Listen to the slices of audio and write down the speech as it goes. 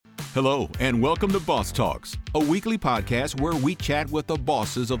Hello, and welcome to Boss Talks, a weekly podcast where we chat with the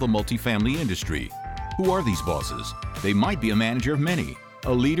bosses of the multifamily industry. Who are these bosses? They might be a manager of many,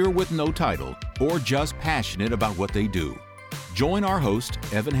 a leader with no title, or just passionate about what they do. Join our host,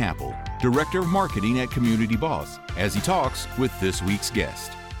 Evan Happel, Director of Marketing at Community Boss, as he talks with this week's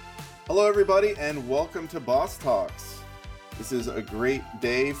guest. Hello, everybody, and welcome to Boss Talks. This is a great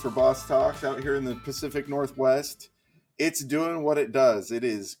day for Boss Talks out here in the Pacific Northwest. It's doing what it does. It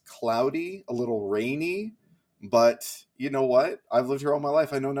is cloudy, a little rainy, but you know what? I've lived here all my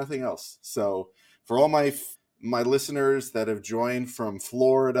life. I know nothing else. So for all my listeners that have joined from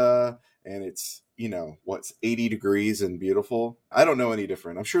Florida and it's, 80 degrees and beautiful, I don't know any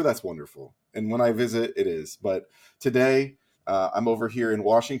different. I'm sure that's wonderful. And when I visit, it is. But today I'm over here in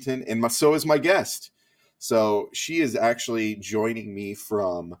Washington, and so is my guest. So she is actually joining me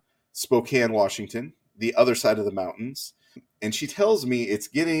from Spokane, Washington, the other side of the mountains. And she tells me it's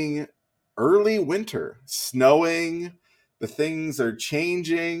getting early winter, snowing, the things are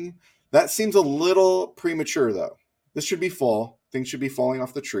changing. That seems a little premature, though. This should be fall. Things should be falling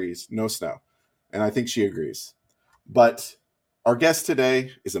off the trees, no snow. And I think she agrees. But our guest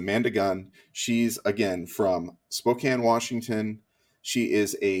today is Amanda Gunn. She's, again, from Spokane, Washington. She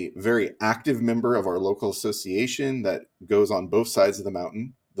is a very active member of our local association that goes on both sides of the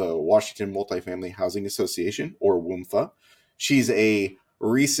mountain, the Washington Multifamily Housing Association, or WMFHA. She's a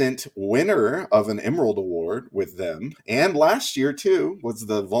recent winner of an Emerald Award with them. And last year, too, was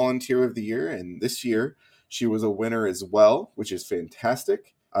the Volunteer of the Year. And this year, she was a winner as well, which is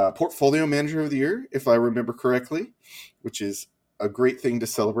fantastic. Portfolio Manager of the Year, if I remember correctly, which is a great thing to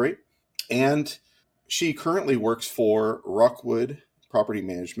celebrate. And she currently works for Rockwood Property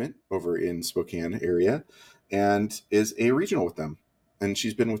Management over in Spokane area and is a regional with them. And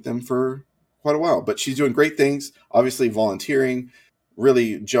she's been with them for quite a while. But she's doing great things, obviously volunteering,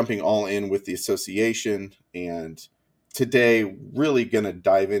 really jumping all in with the association. And today, really going to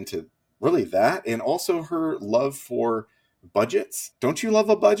dive into really that and also her love for budgets. Don't you love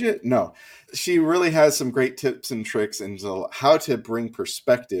a budget? No. She really has some great tips and tricks into how to bring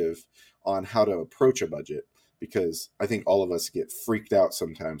perspective on how to approach a budget, because I think all of us get freaked out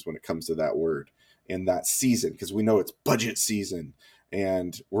sometimes when it comes to that word and that season, because we know it's budget season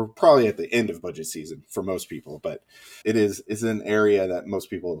and we're probably at the end of budget season for most people, but it's an area that most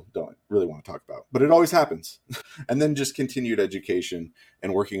people don't really want to talk about, but it always happens. And then just continued education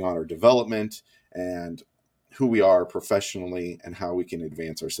and working on our development and who we are professionally and how we can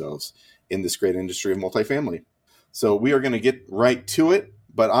advance ourselves in this great industry of multifamily. So we are going to get right to it,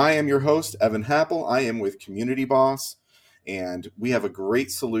 but I am your host, Evan Happel. I am with Community Boss, and we have a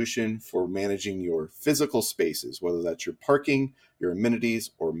great solution for managing your physical spaces, whether that's your parking, your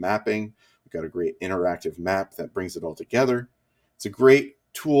amenities, or mapping. We've got a great interactive map that brings it all together. It's a great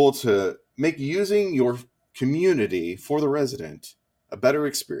tool to make using your community for the resident a better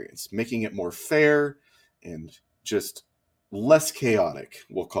experience, making it more fair and just less chaotic,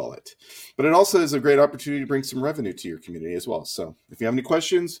 we'll call it. But it also is a great opportunity to bring some revenue to your community as well. So if you have any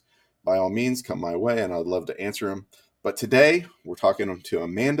questions, by all means, come my way and I'd love to answer them. But today we're talking to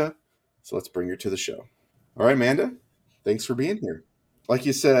Amanda. So let's bring her to the show. All right, Amanda, thanks for being here. Like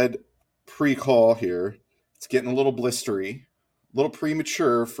you said, pre-call here, it's getting a little blistery, a little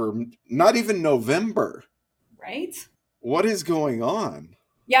premature for not even November. Right? What is going on?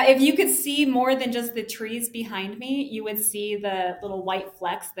 Yeah, if you could see more than just the trees behind me, you would see the little white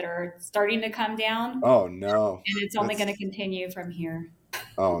flecks that are starting to come down. Oh, no. And it's only going to continue from here.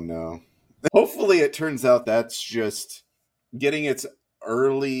 Oh, no. Hopefully it turns out that's just getting its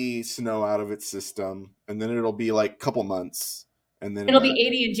early snow out of its system, and then it'll be like a couple months. And then it'll be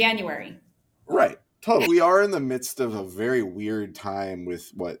 80 in January. Right. Totally. We are in the midst of a very weird time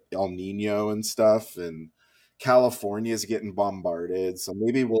with El Nino and stuff, and California is getting bombarded, so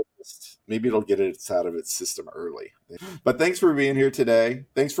maybe it'll get it out of its system early. But thanks for being here today.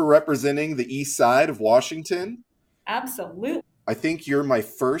 Thanks for representing the east side of Washington. Absolutely. I think you're my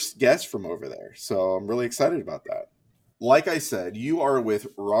first guest from over there, so I'm really excited about that. Like I said, you are with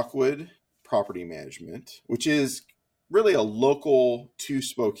Rockwood Property Management, which is really a local to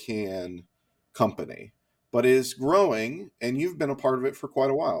Spokane company, but is growing, and you've been a part of it for quite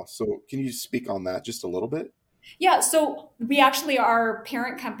a while. So can you speak on that just a little bit? Yeah, so our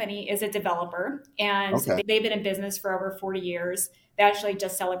parent company is a developer, and They've been in business for over 40 years. They actually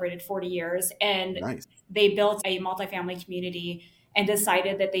just celebrated 40 years, and nice. They built a multifamily community and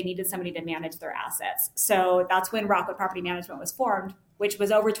decided that they needed somebody to manage their assets. So that's when Rockwood Property Management was formed, which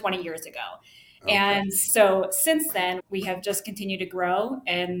was over 20 years ago. Okay. And so since then, we have just continued to grow.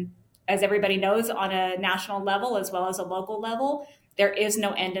 And as everybody knows, on a national level as well as a local level, there is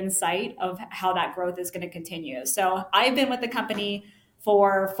no end in sight of how that growth is going to continue. So I've been with the company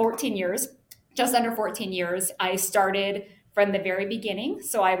for 14 years, just under 14 years. I started from the very beginning.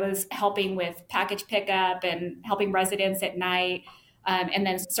 So I was helping with package pickup and helping residents at night, and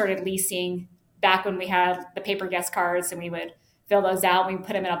then started leasing back when we had the paper guest cards, and we would fill those out, we put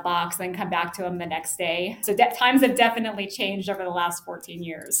them in a box, then come back to them the next day. So times have definitely changed over the last 14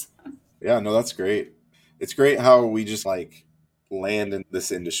 years. Yeah, no, that's great. It's great how we just like land in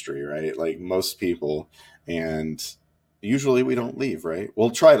this industry, right? Like most people, and usually we don't leave, right?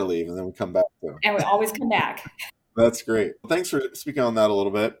 We'll try to leave and then we come back. And we always come back. That's great. Thanks for speaking on that a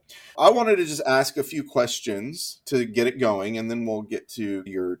little bit. I wanted to just ask a few questions to get it going, and then we'll get to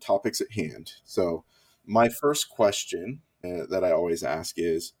your topics at hand. So my first question that I always ask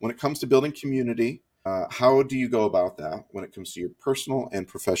is, when it comes to building community, how do you go about that when it comes to your personal and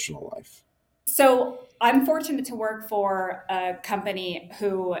professional life? So I'm fortunate to work for a company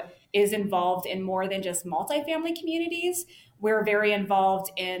who is involved in more than just multifamily communities. We're very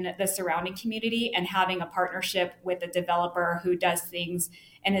involved in the surrounding community and having a partnership with a developer who does things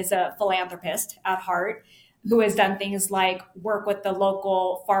and is a philanthropist at heart, who has done things like work with the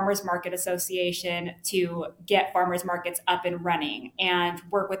local farmers market association to get farmers markets up and running, and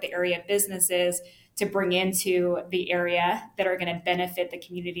work with the area businesses to bring into the area that are going to benefit the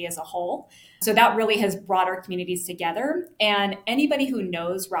community as a whole. So that really has brought our communities together. And anybody who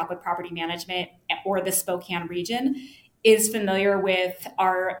knows Rockwood Property Management or the Spokane region is familiar with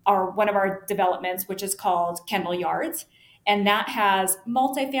our one of our developments, which is called Kendall Yards. And that has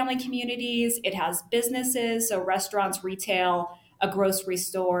multifamily communities. It has businesses, so restaurants, retail, a grocery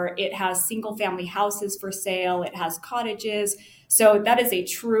store. It has single family houses for sale. It has cottages. So that is a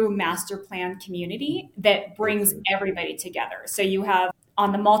true master plan community that brings everybody together. So you have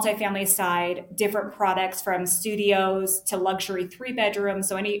on the multifamily side, different products from studios to luxury 3-bedrooms.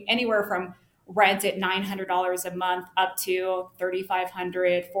 So anywhere from rent at $900 a month up to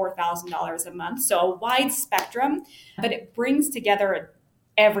 $3,500, $4,000 a month. So a wide spectrum, but it brings together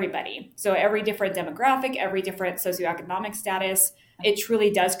everybody. So every different demographic, every different socioeconomic status. It truly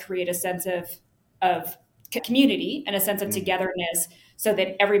does create a sense of community and a sense of togetherness so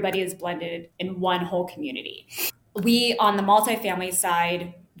that everybody is blended in one whole community. We, on the multifamily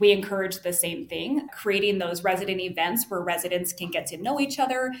side, we encourage the same thing, creating those resident events where residents can get to know each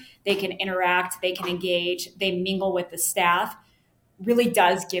other, they can interact, they can engage, they mingle with the staff. Really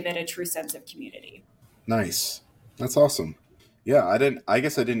does give it a true sense of community. Nice. That's awesome. Yeah, I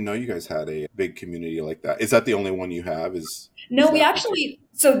guess I didn't know you guys had a big community like that. Is that the only one you have? No, we actually,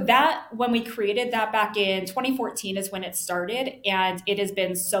 so that when we created that back in 2014 is when it started, and it has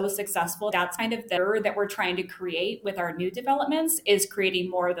been so successful. That's kind of that we're trying to create with our new developments, is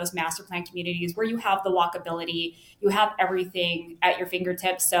creating more of those master plan communities where you have the walkability, you have everything at your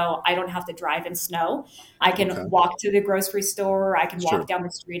fingertips. So I don't have to drive in snow. I can walk to the grocery store. I can walk down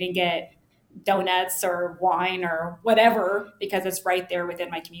the street and get donuts or wine or whatever, because it's right there within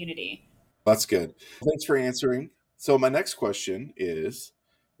my community. That's good. Thanks for answering. So my next question is,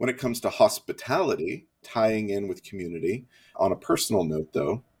 when it comes to hospitality, tying in with community, on a personal note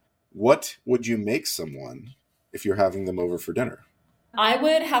though, what would you make someone if you're having them over for dinner? I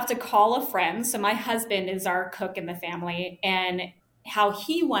would have to call a friend. So my husband is our cook in the family, and how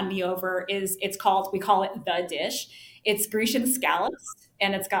he won me over is we call it the dish. It's Grecian scallops,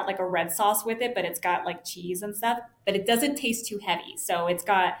 and it's got like a red sauce with it, but it's got like cheese and stuff, but it doesn't taste too heavy. So it's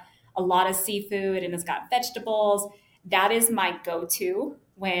got a lot of seafood and it's got vegetables. That is my go-to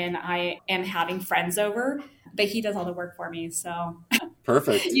when I am having friends over, but he does all the work for me. So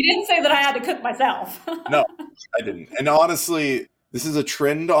perfect. You didn't say that I had to cook myself. No, I didn't. And honestly, this is a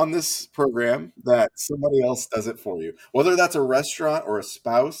trend on this program that somebody else does it for you, whether that's a restaurant or a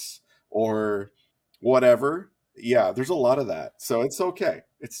spouse or whatever. Yeah, there's a lot of that. So it's okay.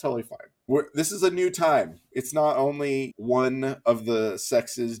 It's totally fine. This is a new time. It's not only one of the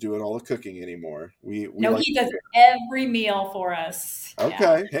sexes doing all the cooking anymore. He does every meal for us.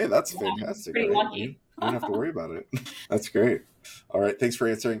 Okay. Yeah. Hey, that's fantastic. Pretty lucky. You don't have to worry about it. That's great. All right. Thanks for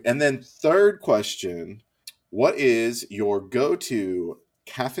answering. And then third question, what is your go-to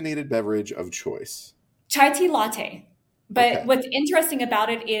caffeinated beverage of choice? Chai tea latte. But what's interesting about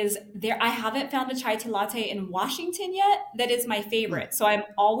it is I haven't found a chai tea latte in Washington yet that is my favorite. So I'm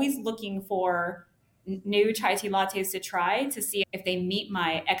always looking for new chai tea lattes to try to see if they meet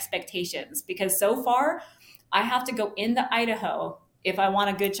my expectations. Because so far, I have to go into Idaho if I want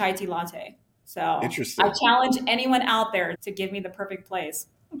a good chai tea latte. So interesting. I challenge anyone out there to give me the perfect place.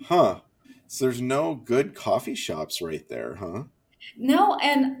 Huh. So there's no good coffee shops right there, huh? No.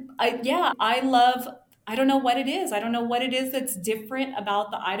 And I love I don't know what it is. I don't know what it is that's different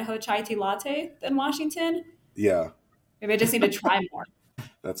about the Idaho chai tea latte than Washington. Yeah. Maybe I just need to try more.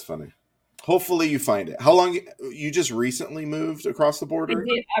 That's funny. Hopefully you find it. How long you just recently moved across the border?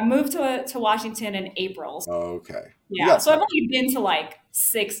 I moved to Washington in April. Okay. Yeah. So I've only been to like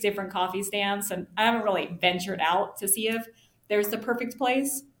 6 different coffee stands, and I haven't really ventured out to see if there's the perfect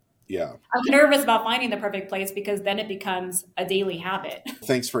place. Yeah. I'm nervous about finding the perfect place because then it becomes a daily habit.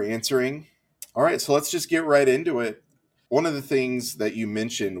 Thanks for answering. All right, so let's just get right into it. One of the things that you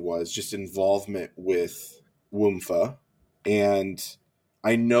mentioned was just involvement with WMFHA. And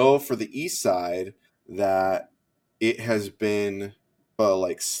I know for the east side that it has been a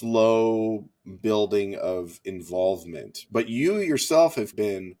like slow building of involvement. But you yourself have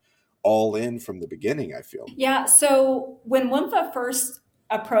been all in from the beginning, I feel. Yeah, so when WMFHA first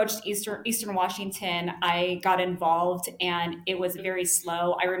approached Eastern Washington, I got involved and it was very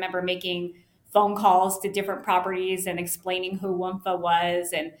slow. I remember making phone calls to different properties and explaining who WMFHA was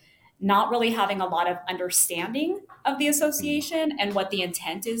and not really having a lot of understanding of the association and what the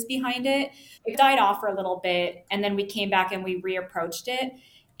intent is behind it. It died off for a little bit and then we came back and we reapproached it.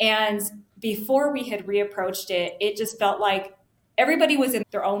 And before we had reapproached it, it just felt like everybody was in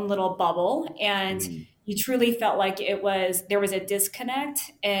their own little bubble and you truly felt like there was a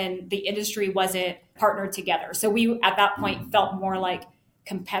disconnect and the industry wasn't partnered together. So we at that point felt more like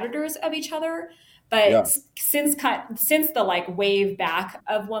competitors of each other. But since the like wave back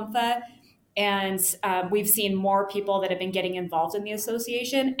of WMFHA, and we've seen more people that have been getting involved in the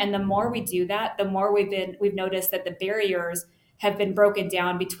association, and the more we do that, the more we've noticed that the barriers have been broken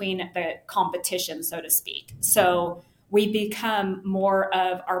down between the competition, so to speak. So we become more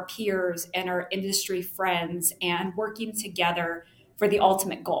of our peers and our industry friends and working together for the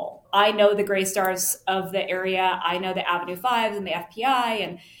ultimate goal. I know the Gray Stars of the area. I know the Avenue 5s and the FPI.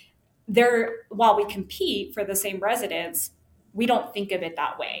 And while we compete for the same residents, we don't think of it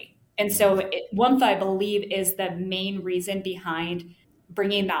that way. And so WMFHA, I believe, is the main reason behind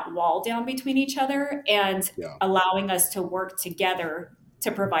bringing that wall down between each other and allowing us to work together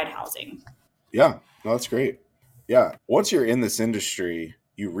to provide housing. Yeah, no, that's great. Yeah. Once you're in this industry,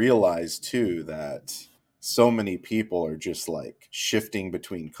 you realize too that so many people are just like shifting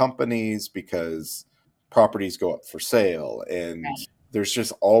between companies because properties go up for sale. And there's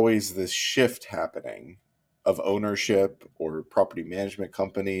just always this shift happening of ownership or property management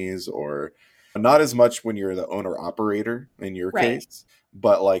companies, or not as much when you're the owner operator in your case,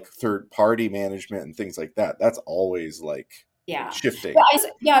 but like third party management and things like that. That's always like shifting.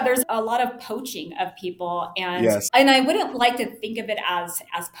 There's a lot of poaching of people, and I wouldn't like to think of it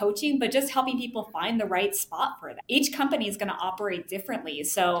as poaching, but just helping people find the right spot for them. Each company is going to operate differently,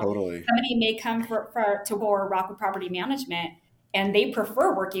 so somebody may come for Rockwood Property Management, and they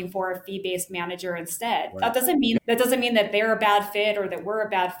prefer working for a fee-based manager instead. That doesn't mean that they're a bad fit or that we're a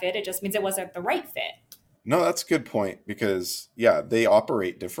bad fit. It just means it wasn't the right fit. No, that's a good point because they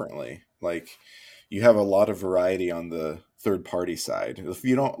operate differently. Like you have a lot of variety on the third party side. If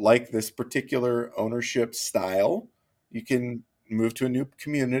you don't like this particular ownership style, you can move to a new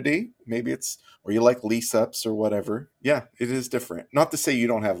community. Maybe or you like lease ups or whatever. Yeah, it is different. Not to say you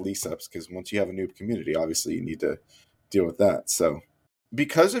don't have lease ups, because once you have a new community, obviously you need to deal with that. So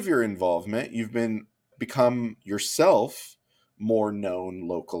because of your involvement, you've become yourself more known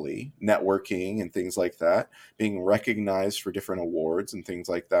locally, networking and things like that, being recognized for different awards and things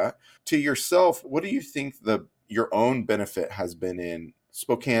like that. To yourself, what do you think your own benefit has been in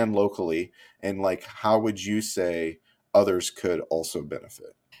Spokane locally, and like how would you say others could also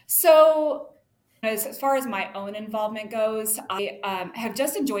benefit? So as far as my own involvement goes, I have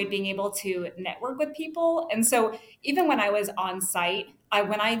just enjoyed being able to network with people. And so even when I was on site,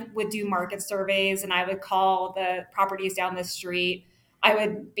 when I would do market surveys and I would call the properties down the street, I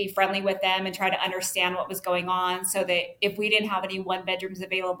would be friendly with them and try to understand what was going on so that if we didn't have any 1-bedrooms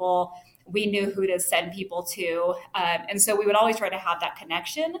available, we knew who to send people to. And so we would always try to have that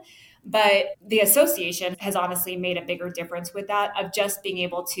connection. But the association has honestly made a bigger difference with that, of just being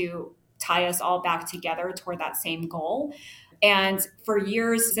able to tie us all back together toward that same goal. And for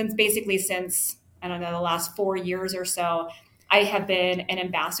years, since I don't know, the last 4 years or so, I have been an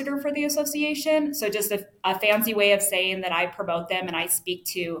ambassador for the association. So just a fancy way of saying that I promote them and I speak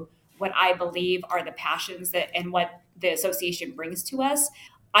to what I believe are the passions and what the association brings to us.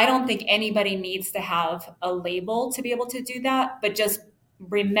 I don't think anybody needs to have a label to be able to do that, but just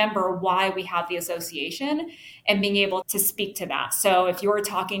remember why we have the association and being able to speak to that. So if you're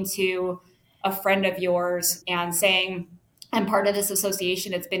talking to a friend of yours and saying, I'm part of this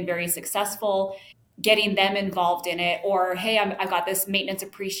association, it's been very successful, getting them involved in it, or, hey, I've got this maintenance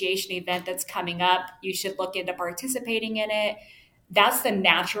appreciation event that's coming up. You should look into participating in it. That's the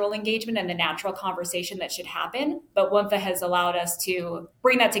natural engagement and the natural conversation that should happen. But WMFHA has allowed us to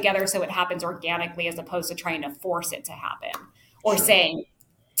bring that together so it happens organically as opposed to trying to force it to happen or saying,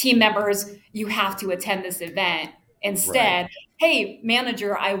 team members, you have to attend this event. Instead, hey,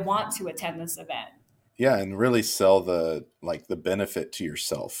 manager, I want to attend this event. Yeah, and really sell the benefit to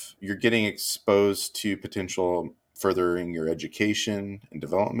yourself. You're getting exposed to potential furthering your education and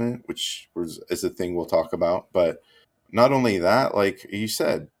development, which is a thing we'll talk about. But not only that, like you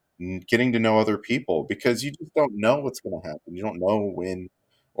said, getting to know other people, because you just don't know what's going to happen. You don't know when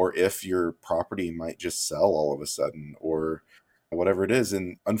or if your property might just sell all of a sudden or whatever it is.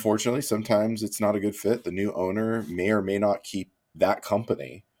 And unfortunately, sometimes it's not a good fit. The new owner may or may not keep that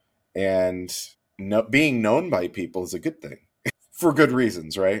company. And being known by people is a good thing for good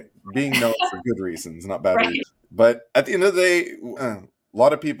reasons, right? Being known for good reasons, not bad reasons. But at the end of the day, a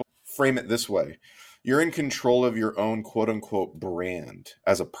lot of people frame it this way. You're in control of your own quote unquote brand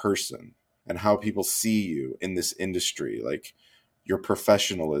as a person and how people see you in this industry, like your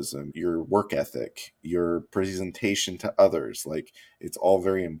professionalism, your work ethic, your presentation to others. Like, it's all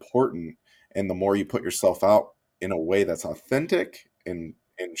very important. And the more you put yourself out in a way that's authentic and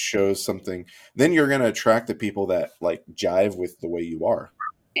shows something, then you're going to attract the people that like jive with the way you are.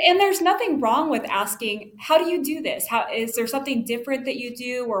 And there's nothing wrong with asking, how do you do this? How is there something different that you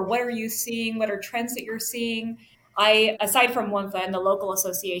do, or what are you seeing? What are trends that you're seeing? Aside from WMFHA and the local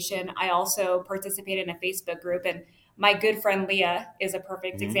association, I also participate in a Facebook group, and my good friend Leah is a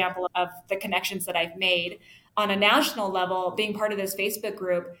perfect example of the connections that I've made. On a national level, being part of this Facebook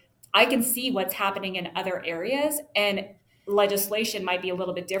group, I can see what's happening in other areas, and legislation might be a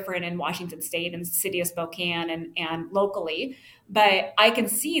little bit different in Washington State and the city of Spokane and locally, but I can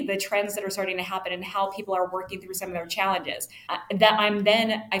see the trends that are starting to happen and how people are working through some of their challenges.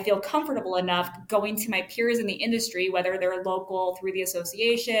 I feel comfortable enough going to my peers in the industry, whether they're local through the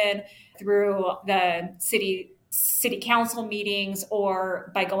association, through the city council meetings,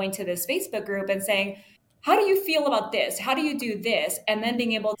 or by going to this Facebook group and saying, how do you feel about this? How do you do this? And then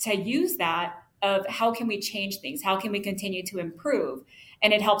being able to use that of how can we change things? How can we continue to improve?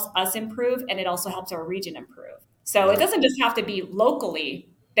 And it helps us improve, and it also helps our region improve. So it doesn't just have to be locally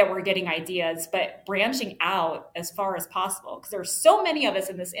that we're getting ideas, but branching out as far as possible, because there's so many of us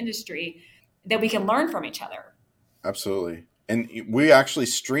in this industry that we can learn from each other. Absolutely. And we actually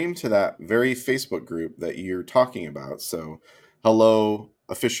stream to that very Facebook group that you're talking about. So hello,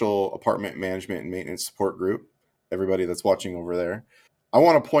 official apartment management and maintenance support group, everybody that's watching over there. I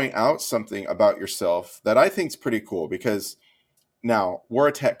want to point out something about yourself that I think is pretty cool, because now we're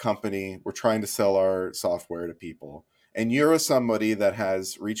a tech company. We're trying to sell our software to people. And you're somebody that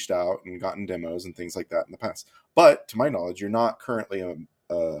has reached out and gotten demos and things like that in the past. But to my knowledge, you're not currently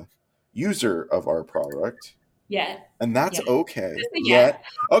a user of our product. Yeah. And that's okay. Yeah.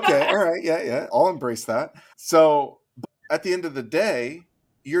 Okay. All right. Yeah. I'll embrace that. So at the end of the day,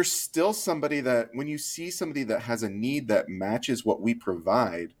 you're still somebody that when you see somebody that has a need that matches what we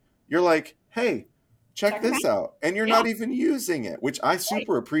provide, you're like, hey, check this out. And you're not even using it, which I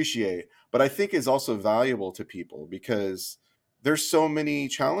super appreciate, but I think is also valuable to people, because there's so many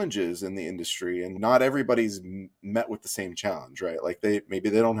challenges in the industry and not everybody's met with the same challenge, right? Like maybe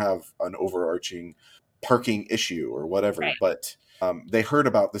they don't have an overarching parking issue or whatever, but they heard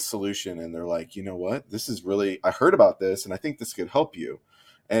about this solution and they're like, you know what, I heard about this and I think this could help you.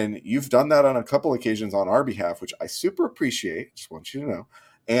 And you've done that on a couple occasions on our behalf, which I super appreciate. Just want you to know.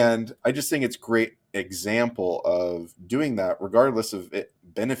 And I just think it's a great example of doing that regardless of it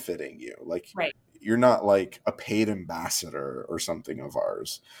benefiting you. Like, you're not like a paid ambassador or something of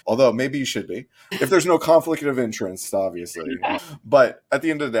ours. Although maybe you should be, if there's no conflict of interest, obviously. But at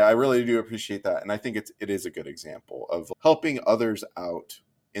the end of the day, I really do appreciate that. And I think it is a good example of helping others out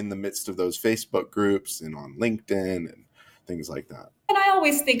in the midst of those Facebook groups and on LinkedIn and things like that. And I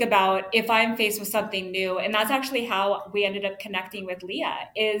always think about if I'm faced with something new, and that's actually how we ended up connecting with Leah,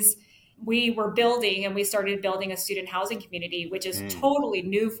 is we started building a student housing community, which is totally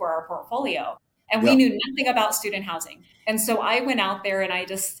new for our portfolio. And we knew nothing about student housing. And so I went out there and I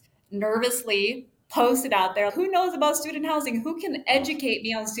just nervously posted out there, who knows about student housing? Who can educate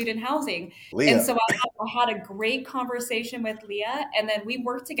me on student housing? Leah. And so I had a great conversation with Leah, and then we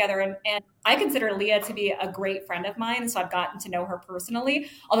worked together. And I consider Leah to be a great friend of mine. So I've gotten to know her personally,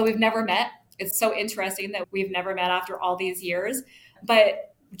 although we've never met. It's so interesting that we've never met after all these years.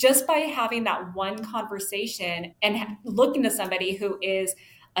 But just by having that one conversation and looking to somebody who is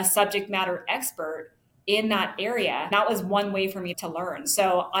a subject matter expert in that area, that was one way for me to learn.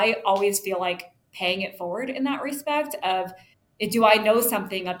 So I always feel like paying it forward in that respect of, do I know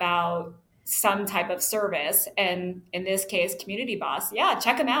something about some type of service? And in this case, Community Boss, yeah,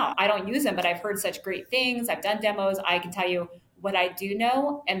 check them out. I don't use them, but I've heard such great things. I've done demos. I can tell you what I do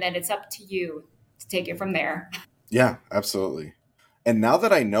know, and then it's up to you to take it from there. Yeah, absolutely. And now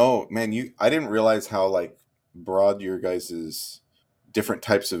that I know, man, I didn't realize how like broad your guys's different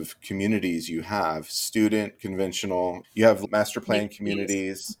types of communities you have. Student, conventional, you have master plan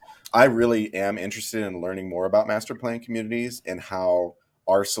communities. I really am interested in learning more about master plan communities and how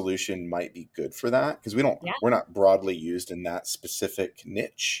our solution might be good for that, because we're not broadly used in that specific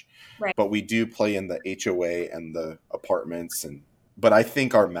niche, right? But we do play in the HOA and the apartments, but I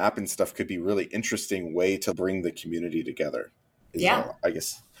think our map and stuff could be really interesting way to bring the community together. I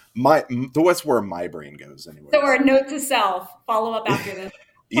guess that's where my brain goes anyway. So our note to self, follow up after this.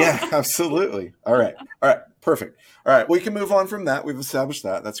 Yeah, absolutely. All right. Perfect. All right. We can move on from that. We've established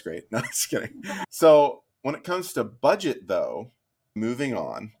that. That's great. No, just kidding. So when it comes to budget though, moving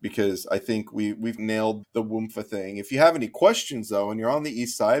on, because I think we've nailed the WMFHA thing. If you have any questions though, and you're on the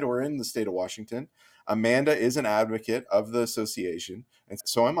East Side or in the state of Washington, Amanda is an advocate of the association. And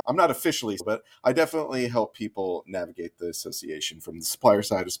so I'm not officially, but I definitely help people navigate the association from the supplier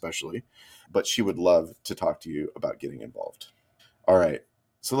side especially. But she would love to talk to you about getting involved. All right.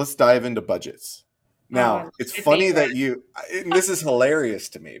 So let's dive into budgets. Now, it's funny that this is hilarious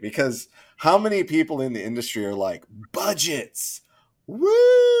to me, because how many people in the industry are like, budgets?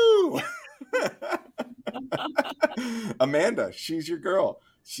 Woo! Amanda, she's your girl.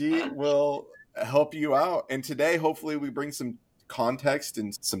 She will help you out. And today, hopefully, we bring some context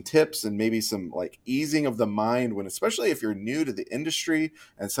and some tips and maybe some like easing of the mind when, especially if you're new to the industry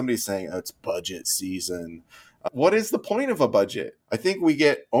and somebody's saying, oh, it's budget season. What is the point of a budget? I think we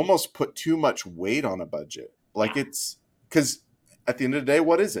get almost put too much weight on a budget. Like it's because at the end of the day,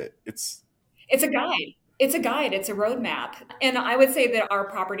 what is it? It's a guide. It's a guide. It's a roadmap. And I would say that our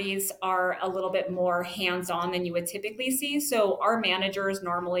properties are a little bit more hands-on than you would typically see. So our managers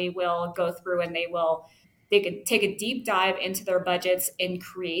normally will go through and they could take a deep dive into their budgets in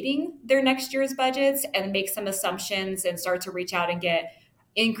creating their next year's budgets and make some assumptions and start to reach out and get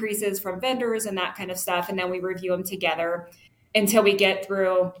increases from vendors and that kind of stuff. And then we review them together until we get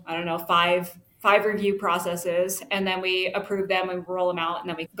through, I don't know, five review processes. And then we approve them and roll them out, and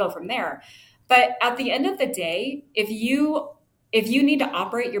then we go from there. But at the end of the day, if you need to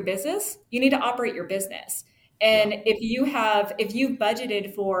operate your business, you need to operate your business. And if you've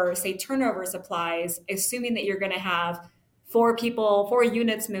budgeted for, say, turnover supplies, assuming that you're going to have 4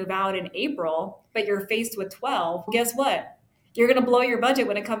 units move out in April, but you're faced with 12, guess what? You're going to blow your budget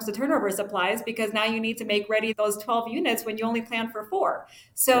when it comes to turnover supplies, because now you need to make ready those 12 units when you only plan for 4.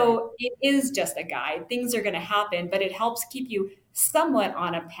 So It is just a guide. Things are going to happen, but it helps keep you somewhat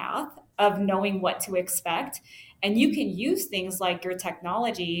on a path of knowing what to expect. And you can use things like your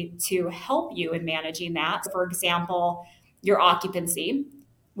technology to help you in managing that. For example, your occupancy.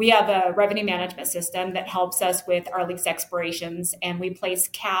 We have a revenue management system that helps us with our lease expirations, and we place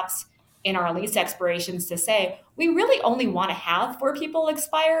caps in our lease expirations to say, we really only want to have 4 people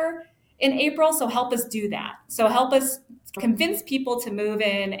expire in April. So help us do that. So help us convince people to move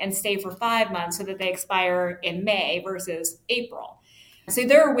in and stay for 5 months so that they expire in May versus April. So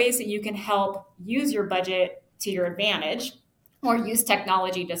there are ways that you can help use your budget to your advantage or use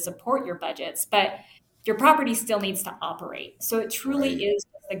technology to support your budgets, but your property still needs to operate. So it truly is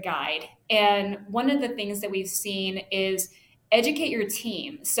a guide. And one of the things that we've seen is educate your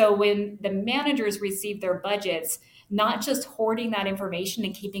team. So when the managers receive their budgets, not just hoarding that information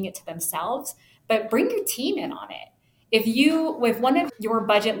and keeping it to themselves, but bring your team in on it. If one of your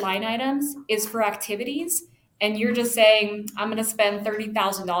budget line items is for activities and you're just saying, I'm going to spend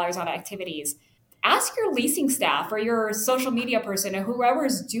 $30,000 on activities, ask your leasing staff or your social media person or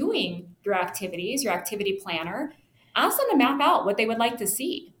whoever's doing your activities, your activity planner, ask them to map out what they would like to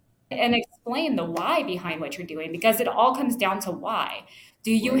see and explain the why behind what you're doing, because it all comes down to why.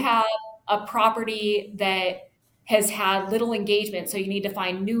 Do you have a property that has had little engagement, so you need to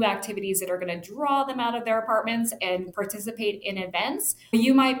find new activities that are going to draw them out of their apartments and participate in events?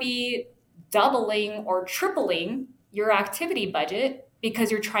 You might be doubling or tripling your activity budget because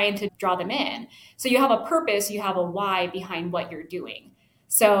you're trying to draw them in. So you have a purpose, you have a why behind what you're doing.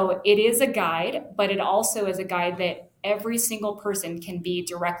 So it is a guide, but it also is a guide that every single person can be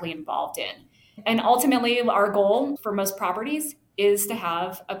directly involved in. And ultimately, our goal for most properties is to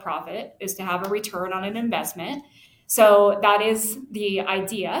have a profit, is to have a return on an investment. So that is the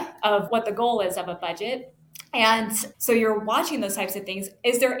idea of what the goal is of a budget. And so you're watching those types of things.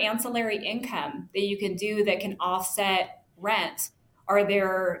 Is there ancillary income that you can do that can offset rent? Are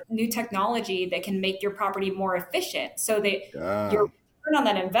there new technology that can make your property more efficient so that your return on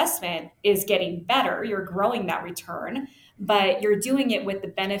that investment is getting better? You're growing that return, but you're doing it with the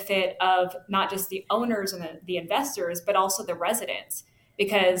benefit of not just the owners and the investors, but also the residents,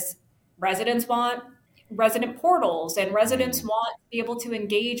 because residents want resident portals and residents want to be able to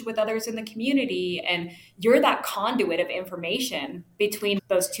engage with others in the community. And you're that conduit of information between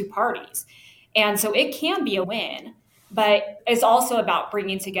those two parties. And so it can be a win, but it's also about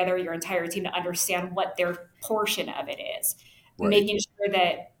bringing together your entire team to understand what their portion of it is, making sure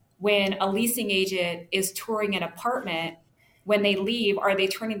that when a leasing agent is touring an apartment, when they leave, are they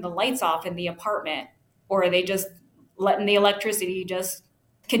turning the lights off in the apartment, or are they just letting the electricity just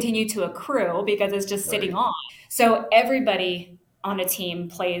continue to accrue because it's just sitting on? So everybody on a team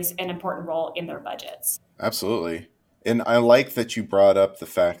plays an important role in their budgets. Absolutely. And I like that you brought up the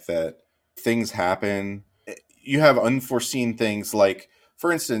fact that things happen. You have unforeseen things, like,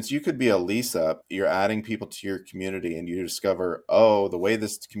 for instance, you could be a lease up, you're adding people to your community, and you discover, oh, the way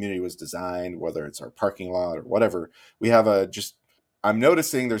this community was designed, whether it's our parking lot or whatever, I'm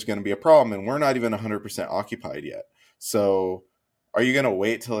noticing there's going to be a problem, and we're not even 100% occupied yet. So are you going to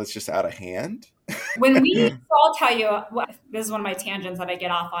wait till it's just out of hand? So I'll tell you, this is one of my tangents that I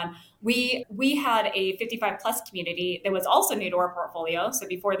get off on. We had a 55 plus community that was also new to our portfolio. So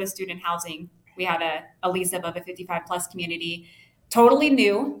before the student housing, we had a lease up of a 55 plus community, totally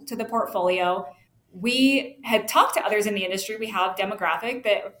new to the portfolio. We had talked to others in the industry. We have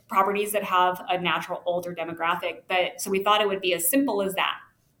properties that have a natural older demographic, so we thought it would be as simple as that.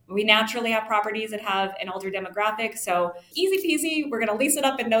 We naturally have properties that have an older demographic, so easy peasy. We're going to lease it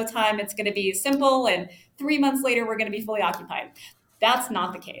up in no time. It's going to be simple, and 3 months later, we're going to be fully occupied. That's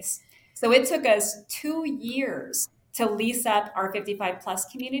not the case. So it took us 2 years to lease up our 55 plus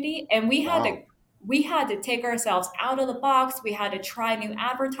community, and we had to take ourselves out of the box. We had to try new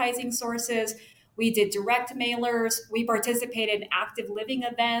advertising sources. We did direct mailers. We participated in active living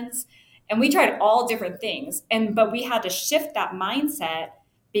events, and we tried all different things. But we had to shift that mindset,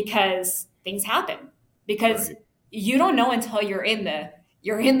 because things happen, because you don't know until you're in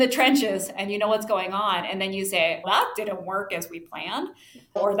the trenches and you know what's going on. And then you say, well, that didn't work as we planned,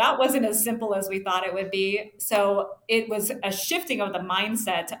 or that wasn't as simple as we thought it would be. So it was a shifting of the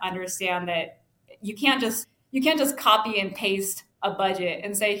mindset to understand that you can't just copy and paste a budget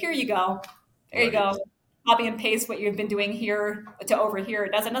and say, here you go. There you go. Copy and paste what you've been doing here to over here.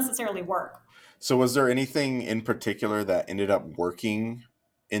 It doesn't necessarily work. So was there anything in particular that ended up working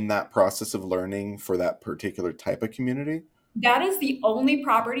in that process of learning for that particular type of community? That is the only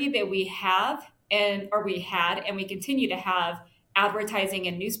property that we had, and we continue to have advertising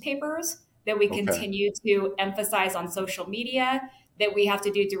in newspapers, that we continue to emphasize on social media, that we have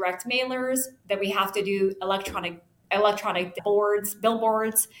to do direct mailers, that we have to do electronic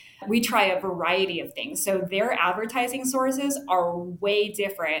billboards. We try a variety of things. So their advertising sources are way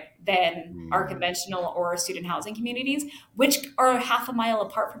different than our conventional or student housing communities, which are half a mile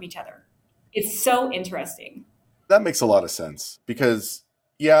apart from each other. It's so interesting. That makes a lot of sense, because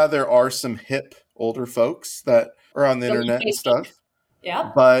there are some hip older folks that are on the internet and stuff.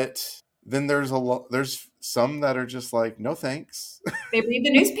 Yeah. But then there's some that are just like, no thanks. They read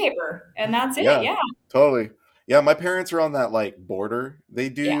the newspaper and that's it. Yeah. Totally. Yeah, my parents are on that border. They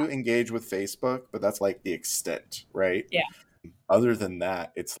do engage with Facebook, but that's the extent, right? Yeah. Other than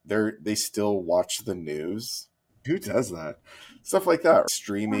that, they still watch the news. Who does that? Stuff like that.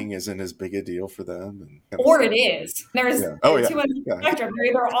 Streaming isn't as big a deal for them. Or it is. There's two ends of the spectrum. They're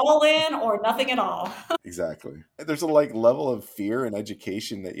either all in or nothing at all. Exactly. There's a level of fear and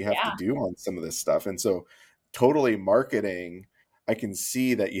education that you have to do on some of this stuff. And so totally marketing, I can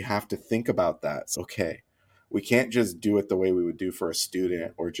see that you have to think about that. It's okay. We can't just do it the way we would do for a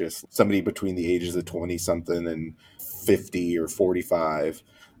student or just somebody between the ages of 20 something and 50 or 45.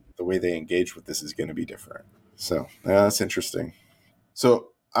 The way they engage with this is going to be different. So that's interesting. So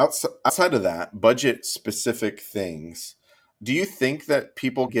outside of that, budget specific things, do you think that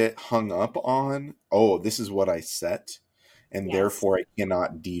people get hung up on, oh, this is what I set, and therefore I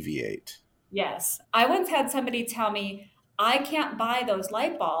cannot deviate? Yes. I once had somebody tell me, I can't buy those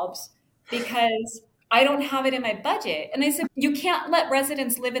light bulbs because I don't have it in my budget. And I said, you can't let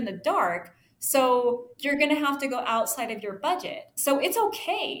residents live in the dark. So you're going to have to go outside of your budget. So it's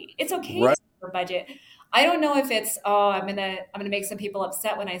okay. It's okay to have a budget. I don't know if it's, I'm going to make some people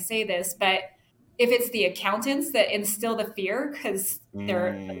upset when I say this, but if it's the accountants that instill the fear because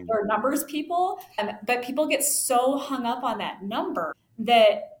they're numbers people, but people get so hung up on that number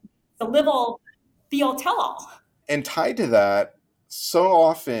that the little feel tell all. And tied to that, so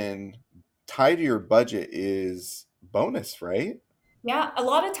often tied to your budget is bonus, right? Yeah, a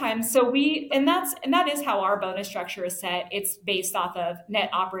lot of times. So that is how our bonus structure is set. It's based off of net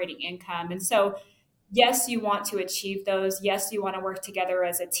operating income. And so yes, you want to achieve those. Yes, you want to work together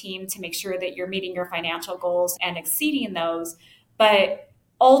as a team to make sure that you're meeting your financial goals and exceeding those. But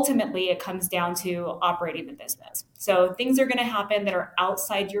ultimately, it comes down to operating the business. So things are going to happen that are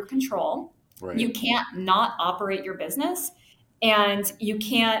outside your control. Right. You can't not operate your business, and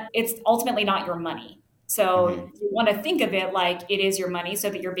it's ultimately not your money. So you want to think of it like it is your money so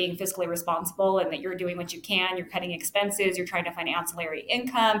that you're being fiscally responsible and that you're doing what you can. You're cutting expenses, you're trying to find ancillary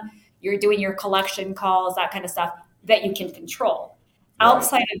income, you're doing your collection calls, that kind of stuff that you can control. Right.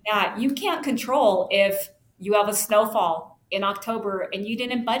 Outside of that, you can't control if you have a snowfall in October and you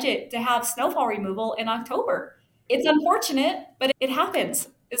didn't budget to have snowfall removal in October. It's unfortunate, but it happens.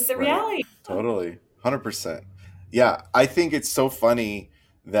 It's the reality. Totally. 100%. Yeah. I think it's so funny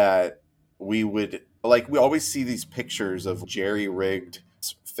that we always see these pictures of jerry-rigged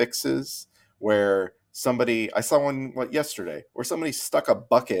fixes where I saw one yesterday where somebody stuck a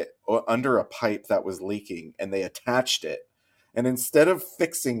bucket under a pipe that was leaking and they attached it. And instead of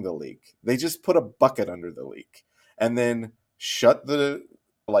fixing the leak, they just put a bucket under the leak and then fixed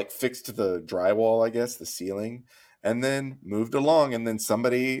the drywall, I guess, the ceiling, and then moved along. And then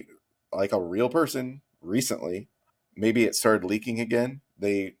somebody, like a real person recently, maybe it started leaking again.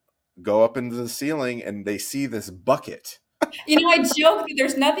 They go up into the ceiling and they see this bucket. I joke that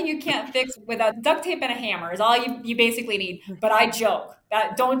there's nothing you can't fix without duct tape and a hammer is all you basically need. But I joke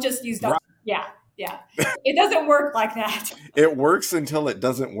that don't just use duct tape. Yeah. Yeah. It doesn't work like that. It works until it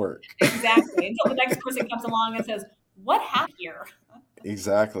doesn't work. Exactly. Until the next person comes along and says, what happened here?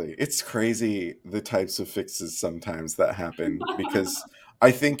 Exactly. It's crazy the types of fixes sometimes that happen because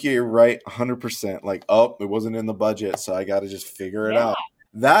I think you're right 100%. Like, oh, it wasn't in the budget, so I got to just figure it out.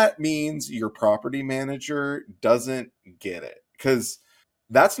 That means your property manager doesn't get it because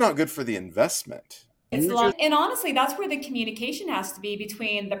that's not good for the investment. And honestly, that's where the communication has to be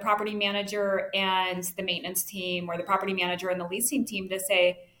between the property manager and the maintenance team, or the property manager and the leasing team, to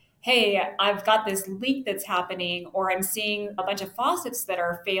say, hey, I've got this leak that's happening, or I'm seeing a bunch of faucets that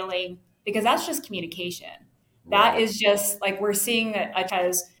are failing, because that's just communication. Right. That is just like we're seeing it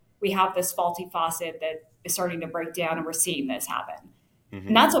because we have this faulty faucet that is starting to break down and we're seeing this happen. Mm-hmm.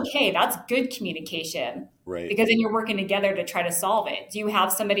 And that's okay. That's good communication. Right. Because then you're working together to try to solve it. Do you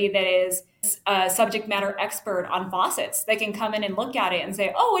have somebody that is a subject matter expert on faucets that can come in and look at it and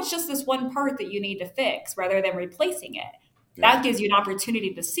say, oh, it's just this one part that you need to fix, rather than replacing it? Yeah. That gives you an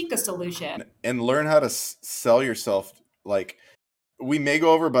opportunity to seek a solution. And learn how to sell yourself. Like, we may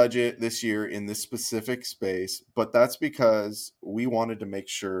go over budget this year in this specific space, but that's because we wanted to make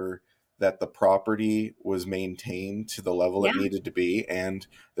sure that the property was maintained to the level it needed to be. And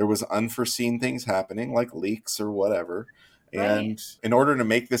there was unforeseen things happening, like leaks or whatever. Right. And in order to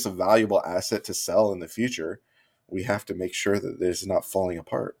make this a valuable asset to sell in the future, we have to make sure that it's not falling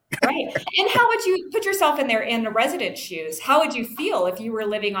apart. Right. And how would you put yourself in the resident's shoes? How would you feel if you were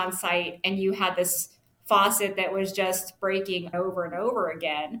living on site and you had this faucet that was just breaking over and over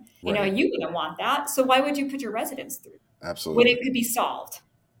again? Right. You wouldn't want that. So why would you put your residents through? Absolutely. When it could be solved.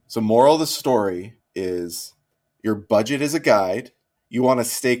 So moral of the story is your budget is a guide. You want to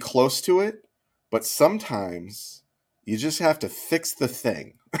stay close to it, but sometimes you just have to fix the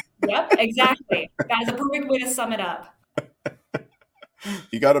thing. Yep, exactly. That is a perfect way to sum it up.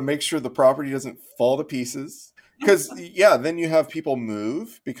 You got to make sure the property doesn't fall to pieces. Because, then you have people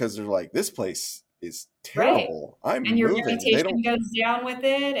move because they're like, this place is terrible. Right. And your reputation goes down with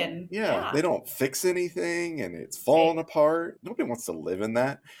it. And they don't fix anything and it's falling apart. Nobody wants to live in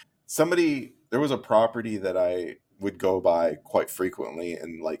that. There was a property that I would go by quite frequently,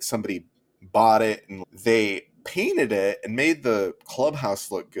 and like somebody bought it and they painted it and made the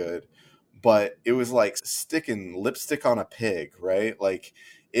clubhouse look good, but it was like sticking lipstick on a pig, right? Like,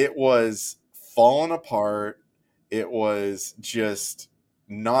 it was falling apart. It was just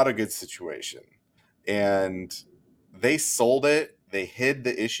not a good situation. And they sold it, they hid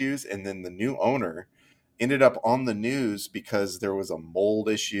the issues, and then the new owner ended up on the news because there was a mold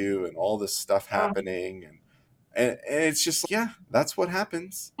issue and all this stuff happening. And it's just, that's what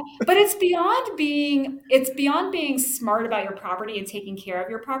happens. But it's beyond being smart about your property and taking care of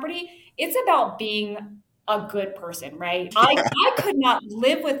your property. It's about being a good person, right? I could not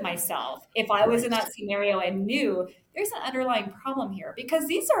live with myself if I was in that scenario and knew there's an underlying problem here, because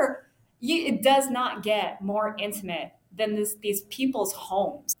it does not get more intimate than these people's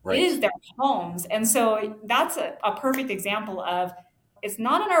homes. Right. It is their homes. And so that's a perfect example of, it's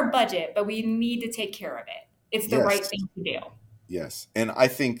not in our budget, but we need to take care of it. It's the right thing to do. Yes. And I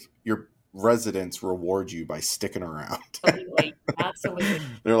think your residents reward you by sticking around. Absolutely. Absolutely.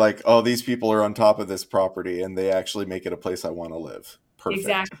 They're like, oh, these people are on top of this property and they actually make it a place I want to live. Perfect.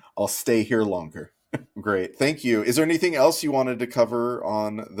 Exactly. I'll stay here longer. Great. Thank you. Is there anything else you wanted to cover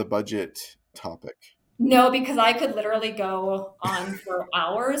on the budget topic? No, because I could literally go on for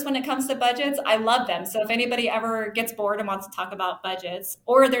hours when it comes to budgets. I love them. So if anybody ever gets bored and wants to talk about budgets,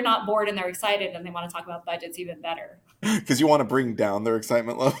 or they're not bored and they're excited and they want to talk about budgets, even better. Because you want to bring down their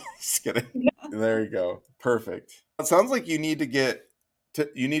excitement level. Just kidding. There you go. Perfect. It sounds like you need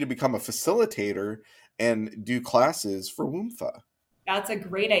to become a facilitator and do classes for WMFHA. That's a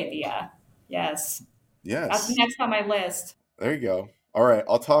great idea. Yes. Yes. That's next on my list. There you go. All right.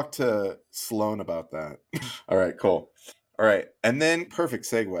 I'll talk to Sloan about that. All right, cool. All right. And then perfect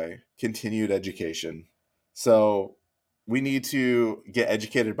segue, continued education. So we need to get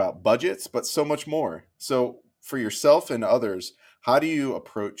educated about budgets, but so much more. So for yourself and others, how do you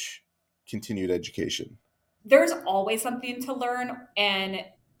approach continued education? There's always something to learn, and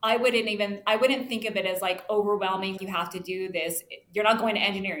I wouldn't think of it as like overwhelming. You have to do this. You're not going to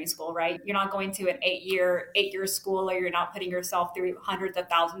engineering school, right? You're not going to an eight-year school, or you're not putting yourself through hundreds of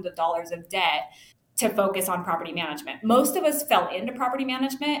thousands of dollars of debt to focus on property management. Most of us fell into property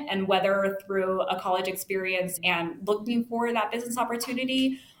management, and whether through a college experience and looking for that business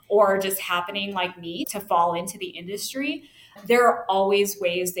opportunity, or just happening like me to fall into the industry, there are always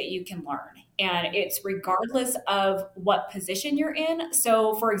ways that you can learn. And it's regardless of what position you're in.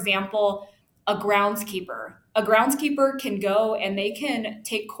 So for example, a groundskeeper can go and they can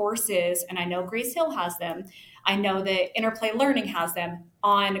take courses, and I know Grace Hill has them. I know that Interplay Learning has them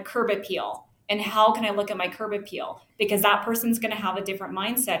on curb appeal. And how can I look at my curb appeal? Because that person's going to have a different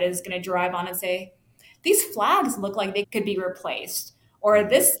mindset, is going to drive on and say, these flags look like they could be replaced, or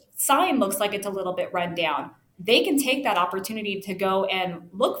this sign looks like it's a little bit run down. They can take that opportunity to go and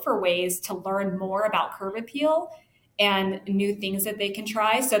look for ways to learn more about curb appeal and new things that they can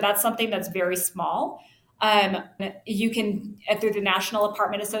try. So that's something that's very small. You can, through the National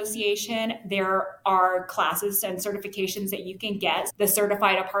Apartment Association, there are classes and certifications that you can get. The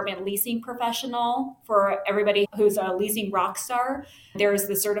Certified Apartment Leasing Professional for everybody who's a leasing rock star. There's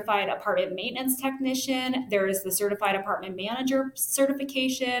the Certified Apartment Maintenance Technician. There's the Certified Apartment Manager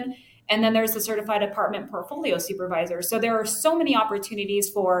certification. And then there's the Certified Apartment Portfolio Supervisor. So there are so many opportunities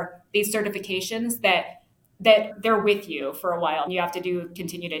for these certifications that they're with you for a while. You have to do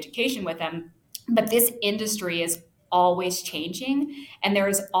continued education with them. But this industry is always changing, and there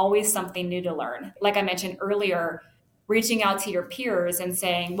is always something new to learn. Like I mentioned earlier, reaching out to your peers and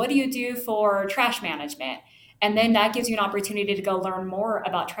saying, what do you do for trash management? And then that gives you an opportunity to go learn more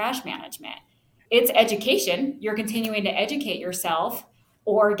about trash management. It's education. You're continuing to educate yourself,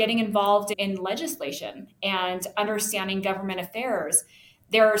 or getting involved in legislation and understanding government affairs.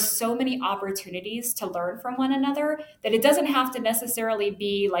 There are so many opportunities to learn from one another that it doesn't have to necessarily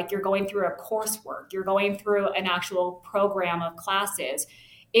be like you're going through a coursework, you're going through an actual program of classes.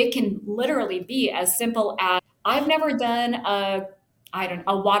 It can literally be as simple as, I've never done a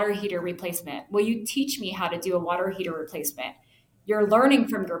water heater replacement. Will you teach me how to do a water heater replacement? You're learning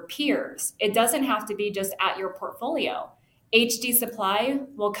from your peers. It doesn't have to be just at your portfolio. HD Supply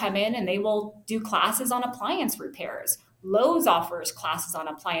will come in and they will do classes on appliance repairs. Lowe's offers classes on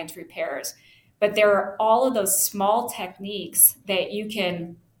appliance repairs. But there are all of those small techniques that you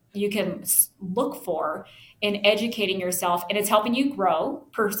can look for in educating yourself. And it's helping you grow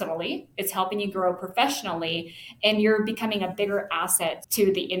personally. It's helping you grow professionally. And you're becoming a bigger asset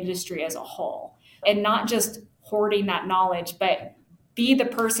to the industry as a whole. And not just hoarding that knowledge, but be the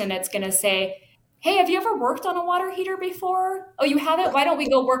person that's going to say, hey, have you ever worked on a water heater before? Oh, you haven't? Why don't we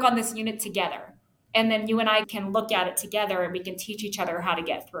go work on this unit together? And then you and I can look at it together and we can teach each other how to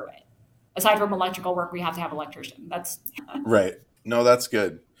get through it. Aside from electrical work, we have to have an electrician. That's right. No, that's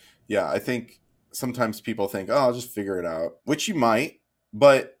good. Yeah, I think sometimes people think, oh, I'll just figure it out, which you might,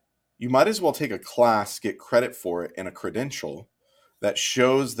 but you might as well take a class, get credit for it, and a credential that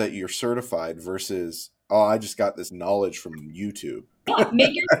shows that you're certified versus, oh, I just got this knowledge from YouTube. Yeah,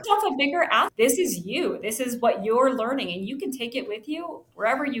 make yourself a bigger asset. This is you. This is what you're learning, and you can take it with you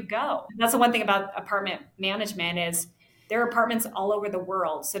wherever you go. That's the one thing about apartment management is there are apartments all over the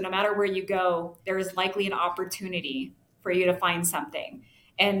world. So no matter where you go, there is likely an opportunity for you to find something.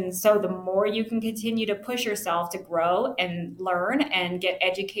 And so the more you can continue to push yourself to grow and learn and get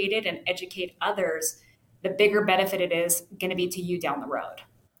educated and educate others, the bigger benefit it is going to be to you down the road.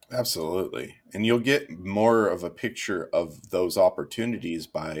 Absolutely. And you'll get more of a picture of those opportunities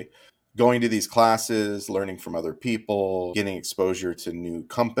by going to these classes, learning from other people, getting exposure to new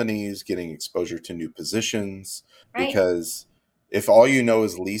companies, getting exposure to new positions. Right. Because If all you know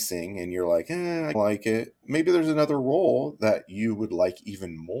is leasing and you're like, I like it, maybe there's another role that you would like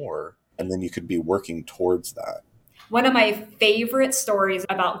even more, and then you could be working towards that. One of my favorite stories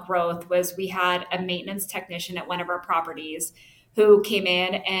about growth was we had a maintenance technician at one of our properties who came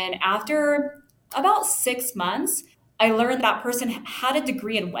in, and after about 6 months, I learned that person had a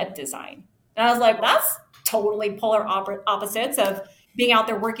degree in web design. And I was like, that's totally polar opposites of being out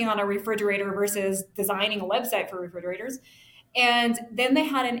there working on a refrigerator versus designing a website for refrigerators. And then they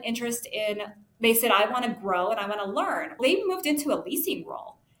had an interest in, they said, I want to grow and I want to learn. They moved into a leasing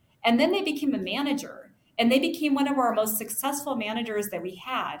role, and then they became a manager, and they became one of our most successful managers that we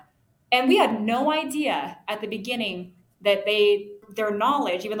had. And we had no idea at the beginning that their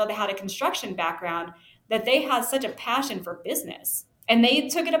knowledge, even though they had a construction background, that they had such a passion for business. And they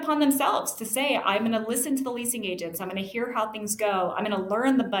took it upon themselves to say, I'm going to listen to the leasing agents. I'm going to hear how things go. I'm going to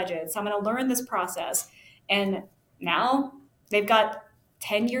learn the budgets. I'm going to learn this process. And now they've got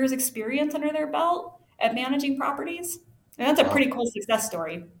 10 years experience under their belt at managing properties. And that's a pretty cool success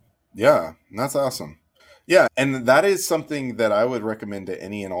story. Yeah, that's awesome. Yeah, and that is something that I would recommend to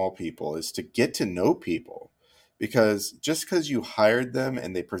any and all people, is to get to know people. Because just because you hired them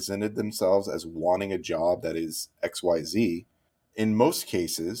and they presented themselves as wanting a job that is XYZ, in most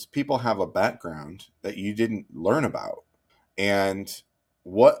cases, people have a background that you didn't learn about. And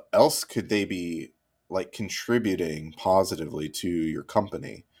what else could they be like contributing positively to your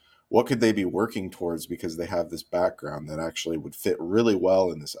company? What could they be working towards because they have this background that actually would fit really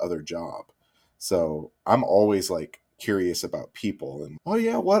well in this other job? So I'm always like curious about people and, oh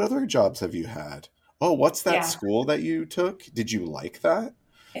yeah, what other jobs have you had? Oh, what's that school that you took? Did you like that?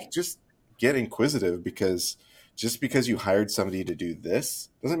 Just get inquisitive, because just because you hired somebody to do this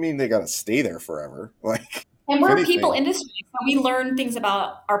doesn't mean they got to stay there forever. Like, and we're a people industry, so we learn things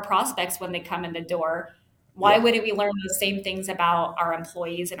about our prospects when they come in the door. Why wouldn't we learn the same things about our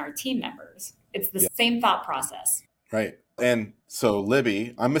employees and our team members? It's the same thought process. Right. And so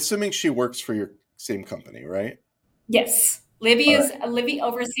Libby, I'm assuming she works for your same company, right? Yes. Libby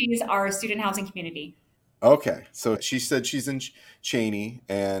oversees our student housing community. Okay. So she said she's in Cheney,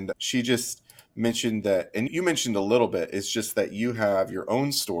 and she just mentioned that, and you mentioned a little bit, it's just that you have your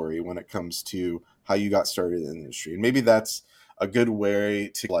own story when it comes to how you got started in the industry. And maybe that's a good way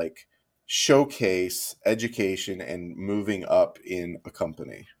to like showcase education and moving up in a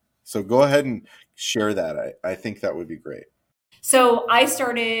company. So go ahead and share that. I think that would be great. So I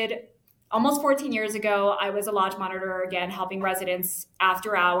started almost 14 years ago. I was a lodge monitor, again, helping residents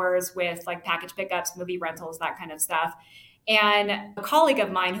after hours with like package pickups, movie rentals, that kind of stuff. And a colleague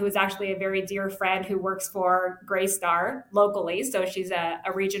of mine, who is actually a very dear friend who works for Graystar locally, so she's a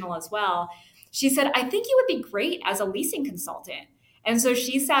regional as well, she said, I think you would be great as a leasing consultant. And so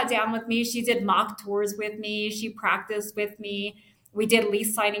she sat down with me. She did mock tours with me. She practiced with me. We did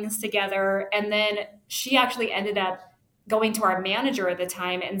lease signings together. And then she actually ended up going to our manager at the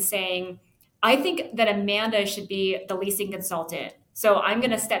time and saying, I think that Amanda should be the leasing consultant. So I'm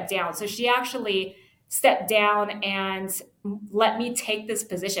going to step down. So she actually stepped down and let me take this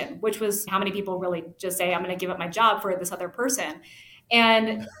position, which was, how many people really just say, I'm going to give up my job for this other person?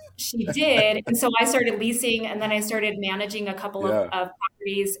 And she did. And so I started leasing, and then I started managing a couple of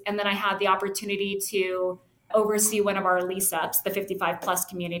properties. And then I had the opportunity to oversee one of our lease ups, the 55 plus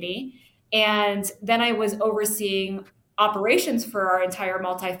community. And then I was overseeing operations for our entire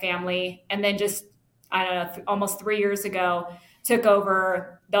multifamily. And then just, I don't know, almost 3 years ago, took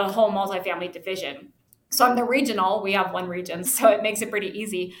over the whole multifamily division. So I'm the regional. We have one region, so it makes it pretty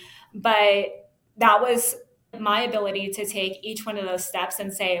easy. But that was my ability to take each one of those steps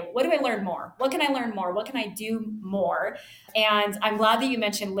and say, what do I learn more? What can I learn more? What can I do more? And I'm glad that you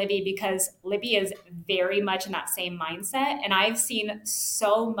mentioned Libby, because Libby is very much in that same mindset. And I've seen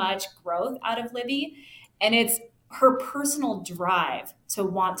so much growth out of Libby, and it's her personal drive to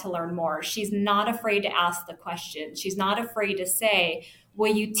want to learn more. She's not afraid to ask the question. She's not afraid to say,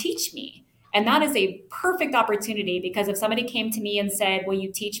 will you teach me? And that is a perfect opportunity, because if somebody came to me and said, will you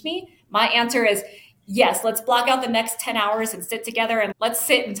teach me? My answer is, yes, let's block out the next 10 hours and sit together and let's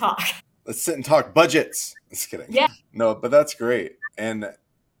sit and talk. Let's sit and talk budgets. Just kidding. Yeah. No, but that's great. And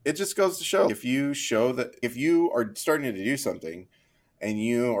it just goes to show, if you are starting to do something and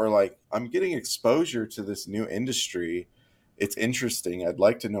you are like, I'm getting exposure to this new industry, it's interesting, I'd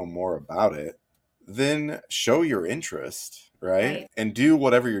like to know more about it, then show your interest, right? And do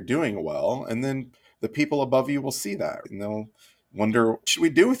whatever you're doing well. And then the people above you will see that, and they'll wonder, what should we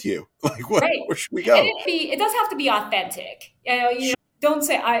do with you? Like, where should we go? And it does have to be authentic. You don't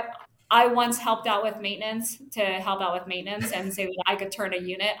say, I once helped out with maintenance to help out with maintenance and say that I could turn a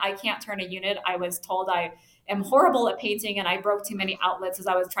unit. I can't turn a unit. I was told I am horrible at painting and I broke too many outlets as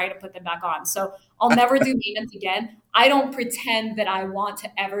I was trying to put them back on. So I'll never do maintenance again. I don't pretend that I want to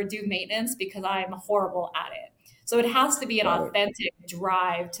ever do maintenance because I'm horrible at it. So it has to be an authentic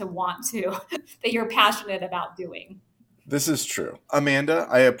drive to want to, that you're passionate about doing. This is true. Amanda,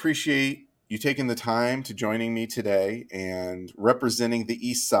 I appreciate you taking the time to joining me today and representing the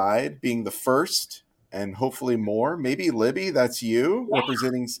East Side, being the first and hopefully more. Maybe Libby, that's you,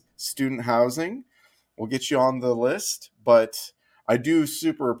 representing student housing. We'll get you on the list. But I do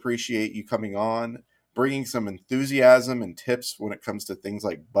super appreciate you coming on, bringing some enthusiasm and tips when it comes to things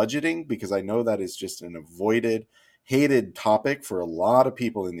like budgeting, because I know that is just an avoided, hated topic for a lot of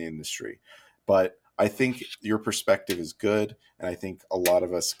people in the industry. But I think your perspective is good, and I think a lot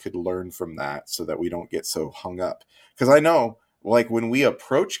of us could learn from that so that we don't get so hung up. Because I know, like, when we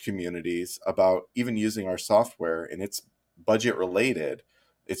approach communities about even using our software and it's budget related,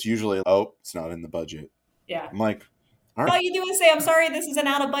 it's usually, oh, it's not in the budget. Yeah. I'm like, all right. All you do is say, I'm sorry, this is an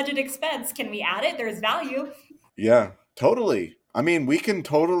out of budget expense. Can we add it? There's value. Yeah, totally. I mean, we can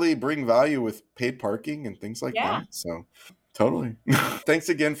totally bring value with paid parking and things like that. So totally. Thanks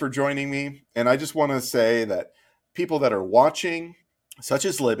again for joining me. And I just want to say that people that are watching, such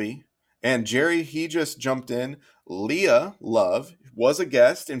as Libby and Jerry, he just jumped in. Leah Love was a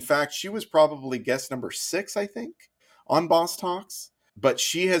guest. In fact, she was probably guest number 6, I think, on Boss Talks. But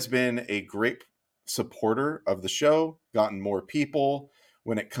she has been a great supporter of the show, gotten more people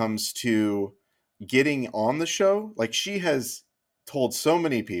when it comes to getting on the show. Like, she has told so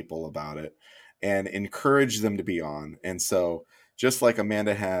many people about it and encouraged them to be on. And so just like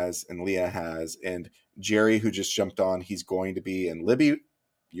Amanda has and Leah has and Jerry, who just jumped on, he's going to be, and Libby,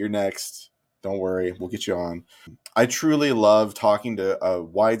 you're next. Don't worry, we'll get you on. I truly love talking to a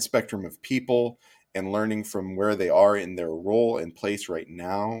wide spectrum of people and learning from where they are in their role and place right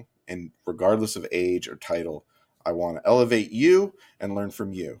now. And regardless of age or title, I want to elevate you and learn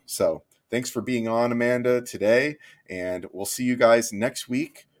from you. So thanks for being on, Amanda, today. And we'll see you guys next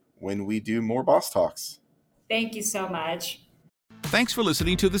week when we do more Boss Talks. Thank you so much. Thanks for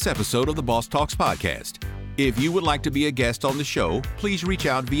listening to this episode of the Boss Talks podcast. If you would like to be a guest on the show, please reach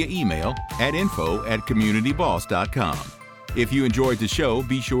out via email at info@communityboss.com. If you enjoyed the show,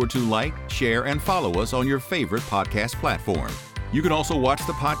 be sure to like, share, and follow us on your favorite podcast platform. You can also watch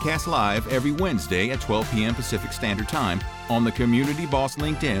the podcast live every Wednesday at 12 p.m. Pacific Standard Time on the Community Boss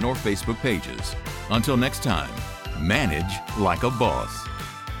LinkedIn or Facebook pages. Until next time, manage like a boss.